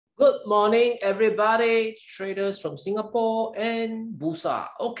Good morning, everybody, traders from Singapore and Bursa.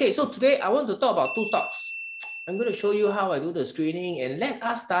 Okay, so today I want to talk about two stocks. I'm going to show you how I do the screening and let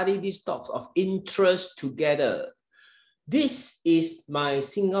us study these stocks of interest together. This is my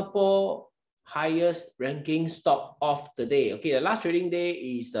Singapore highest ranking stock of the day. Okay, the last trading day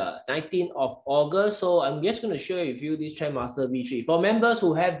is 19th of August. So I'm just going to share with you this Trendmaster V3. For members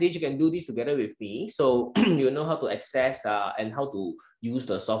who have this, you can do this together with me. So you know how to access and how to use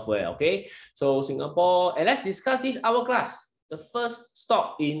the software. Okay, so Singapore, and let's discuss this hourglass. The first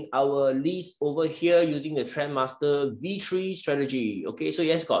stock in our list over here using the Trendmaster V3 strategy. Okay, so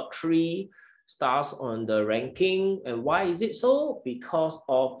it has got 3 stars on the ranking. And why is it so? Because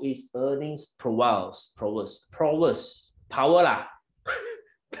of its earnings prowess, power lah.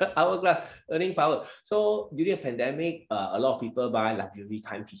 The hourglass earning power. So during a pandemic, a lot of people buy luxury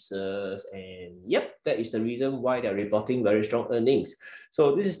timepieces, and yep, that is the reason why they're reporting very strong earnings.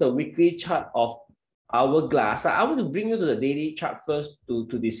 So this is the weekly chart of hourglass. I want to bring you to the daily chart first to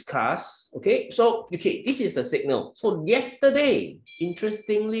discuss. Okay, so this is the signal. So yesterday,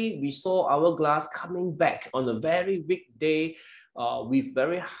 interestingly, we saw hourglass coming back on a very weak day with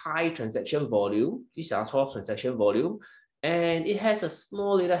very high transaction volume. These are all transaction volume, and it has a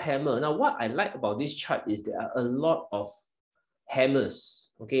small little hammer. Now, what I like about this chart is there are a lot of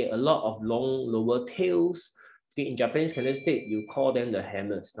hammers. Okay, a lot of long lower tails. Okay, in Japanese candlestick, you call them the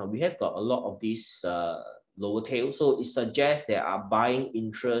hammers. Now, we have got a lot of these lower tails. So it suggests there are buying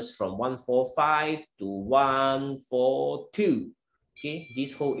interest from 145 to 142. Okay,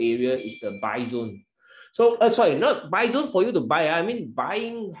 this whole area is the buy zone. So, sorry, not buy zone for you to buy. I mean,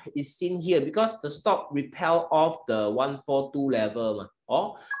 buying is seen here because the stock repel off the 142 level.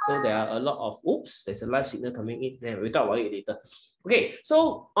 Oh, so there are a lot of, oops, there's a live signal coming in. Then we'll talk about it later. Okay,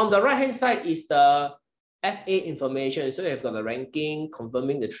 so on the right-hand side is the FA information. So you've got the ranking,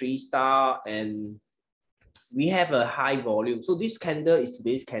 confirming the 3-star, and we have a high volume. So this candle is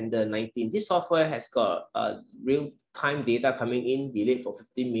today's candle 19. This software has got real-time data coming in, delayed for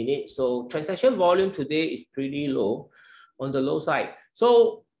 15 minutes. So transaction volume today is pretty low, on the low side.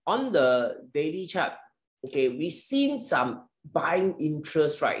 So on the daily chart, okay, we've seen some buying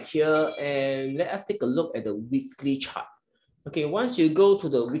interest right here. And let us take a look at the weekly chart. Okay, once you go to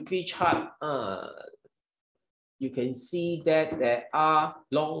the weekly chart, you can see that there are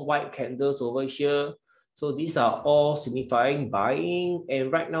long white candles over here. So these are all signifying buying.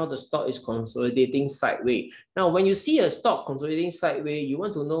 And right now the stock is consolidating sideways. Now, when you see a stock consolidating sideways, you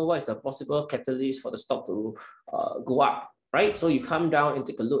want to know what is the possible catalyst for the stock to go up, right? So you come down and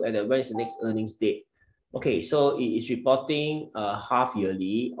take a look at when is the next earnings date. Okay, so it is reporting half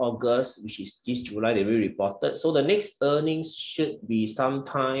yearly, August, which is this July, they will reported. So the next earnings should be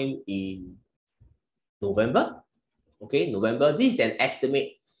sometime in November. Okay, November. This is an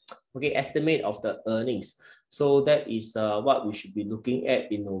estimate. Okay, estimate of the earnings. So that is what we should be looking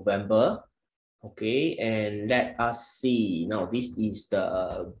at in November. Okay, and let us see. Now, this is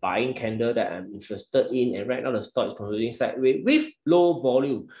the buying candle that I'm interested in. And right now, the stock is consolidating sideways with low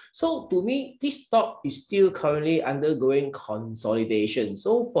volume. So to me, this stock is still currently undergoing consolidation.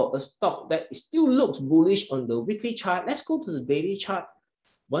 So for a stock that still looks bullish on the weekly chart, let's go to the daily chart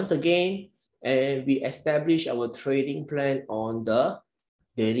once again. And we establish our trading plan on the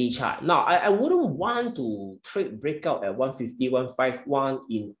daily chart. Now, I wouldn't want to trade breakout at 150, 151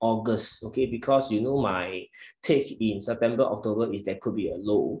 in August, okay? Because you know my take in September, October is there could be a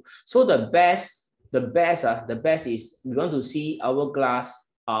low. So the best is we want to see hourglass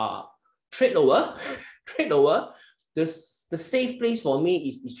trade lower, trade lower. The safe place for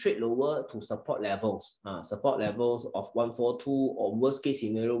me is trade lower to support levels of 142 or worst case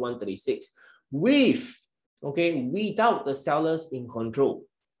scenario 136 without the sellers in control.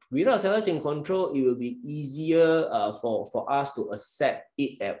 Without sellers in control, it will be easier for us to accept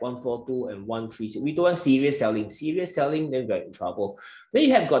it at 142 and 136. We don't want serious selling. Serious selling, then we're in trouble. Then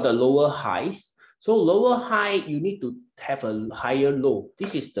you have got the lower highs. So lower high, you need to have a higher low.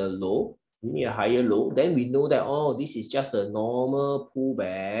 This is the low. You need a higher low. Then we know that, oh, this is just a normal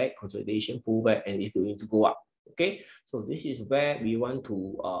pullback, consolidation pullback, and it's going to go up. Okay, so this is where we want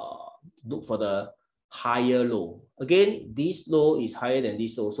to look for the higher low. Again, this low is higher than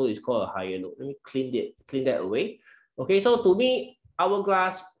this low, so it's called a higher low. Let me clean that away. Okay, so to me,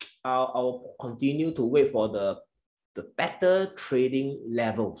 hourglass, I'll continue to wait for the better trading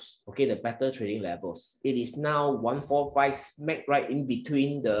levels. Okay, the better trading levels. It is now 145 smack right in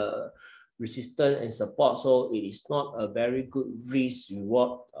between the resistance and support, so it is not a very good risk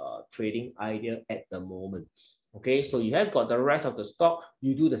reward trading idea at the moment. Okay, so you have got the rest of the stock,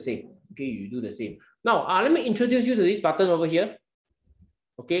 you do the same. Okay, you do the same. Now, let me introduce you to this button over here.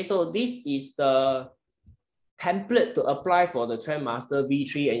 Okay, so this is the template to apply for the Trendmaster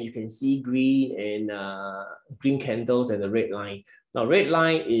V3, and you can see green and green candles and the red line. Now, red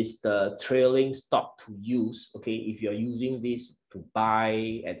line is the trailing stop to use. Okay, if you're using this to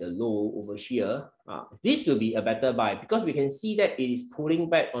buy at the low over here, this will be a better buy because we can see that it is pulling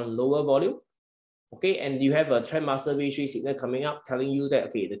back on lower volume. Okay, and you have a Trendmaster V3 signal coming up telling you that,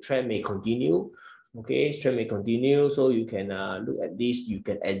 okay, the trend may continue. Okay, trend may continue. So you can look at this, you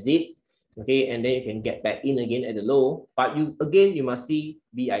can exit. Okay, and then you can get back in again at the low. But you must see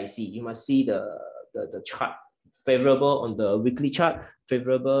BIC. You must see the chart, favorable on the weekly chart,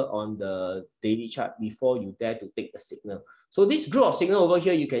 favorable on the daily chart before you dare to take the signal. So this group of signal over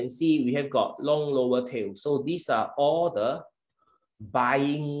here, you can see we have got long lower tail. So these are all the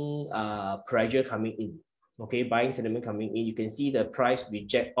buying pressure coming in. Okay, buying sentiment coming in. You can see the price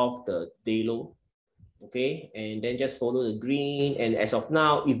reject off the day low. Okay, and then just follow the green. And as of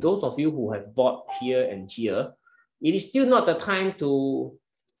now, if those of you who have bought here and here, it is still not the time to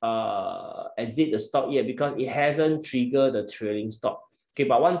exit the stock yet because it hasn't triggered the trailing stop. Okay,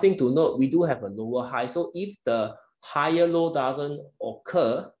 but one thing to note, we do have a lower high. So if the higher low doesn't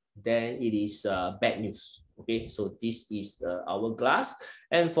occur, then it is bad news. Okay, so this is the hourglass.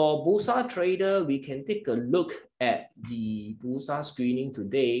 And for Bursa Trader, we can take a look at the Bursa screening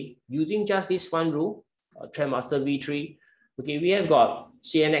today using just this one rule, Trendmaster V3. Okay, we have got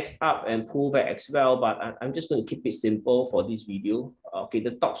CNX up and pullback as well, but I'm just going to keep it simple for this video. Okay,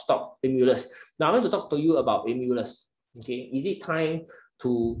 the top stock, Aemulus. Now I want to talk to you about Aemulus. Okay, is it time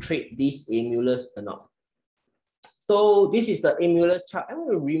to trade this Aemulus or not? So this is the Aemulus chart. I'm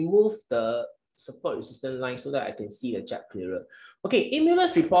going to remove the support resistance line so that I can see the chart clearer. Okay,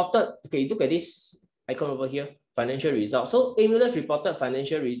 Aemulus reported, okay, look at this icon over here, financial results. So Aemulus reported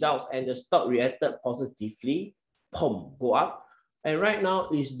financial results and the stock reacted positively, boom, go up. And right now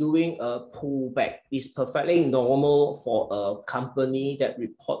it's doing a pullback. It's perfectly normal for a company that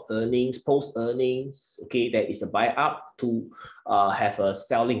report earnings, post earnings, okay, that is a buy up to have a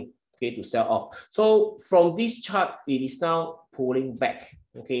selling. Okay, to sell off. So from this chart, it is now pulling back,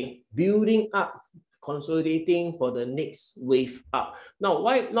 okay, building up, consolidating for the next wave up. Now,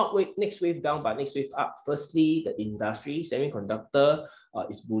 why not next wave down, but next wave up? Firstly, the industry, semiconductor,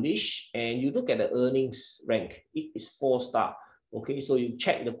 is bullish, and you look at the earnings rank, it is 4-star. Okay, so you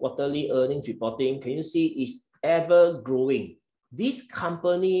check the quarterly earnings reporting, can you see it's ever growing? This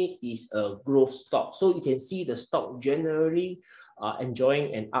company is a growth stock, so you can see the stock generally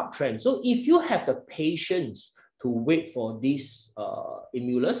enjoying an uptrend. So if you have the patience to wait for this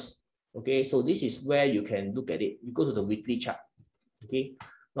Aemulus, okay, so this is where you can look at it. You go to the weekly chart. Okay,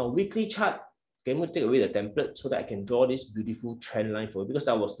 now weekly chart, okay, I'm going to take away the template so that I can draw this beautiful trend line for you because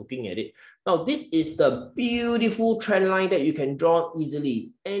I was looking at it. Now this is the beautiful trend line that you can draw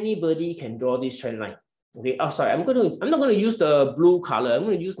easily. Anybody can draw this trend line. Okay, oh sorry, I'm not going to use the blue color. I'm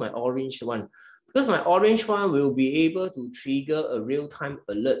going to use my orange one. Because my orange one will be able to trigger a real-time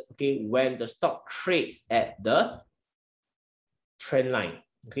alert, okay, when the stock trades at the trend line.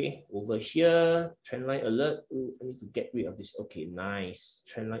 Okay, over here, trend line alert. Ooh, I need to get rid of this. Okay, nice.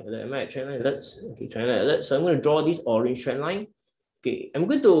 Trend line alert. Am I at trend line alerts? Okay, trend line alert. So I'm going to draw this orange trend line. Okay, I'm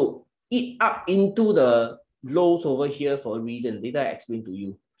going to eat up into the lows over here for a reason. Later I explain to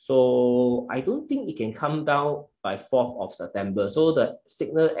you. So I don't think it can come down by 4th of September. So the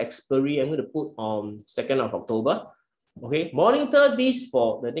signal expiry, I'm going to put on 2nd of October. Okay, monitor this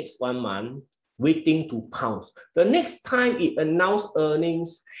for the next 1 month, waiting to pounce. The next time it announced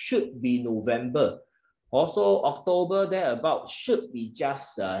earnings should be November. Also, October thereabout should be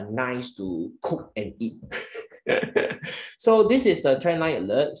just nice to cook and eat. So this is the trend line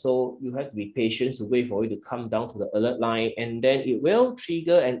alert. So you have to be patient to wait for it to come down to the alert line, and then it will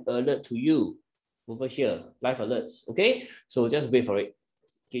trigger an alert to you over here, live alerts. Okay, so just wait for it.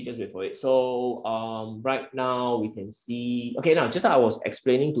 Okay, just wait for it. So right now we can see. Okay, now just I was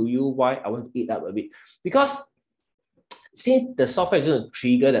explaining to you why I want to eat up a bit, because since the software is going to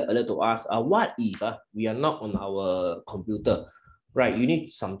trigger the alert to us, what if we are not on our computer? Right, you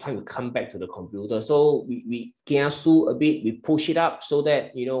need some time to come back to the computer. So we kiasu a bit, we push it up so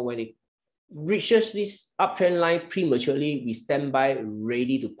that, you know, when it reaches this uptrend line prematurely, we stand by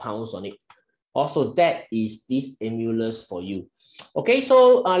ready to pounce on it. Also, that is this Aemulus for you. Okay,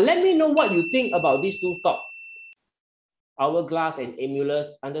 so let me know what you think about these two stocks, Hourglass and Aemulus,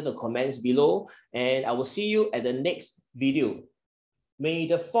 under the comments below. And I will see you at the next video. May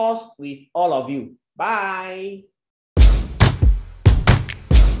the force with all of you. Bye.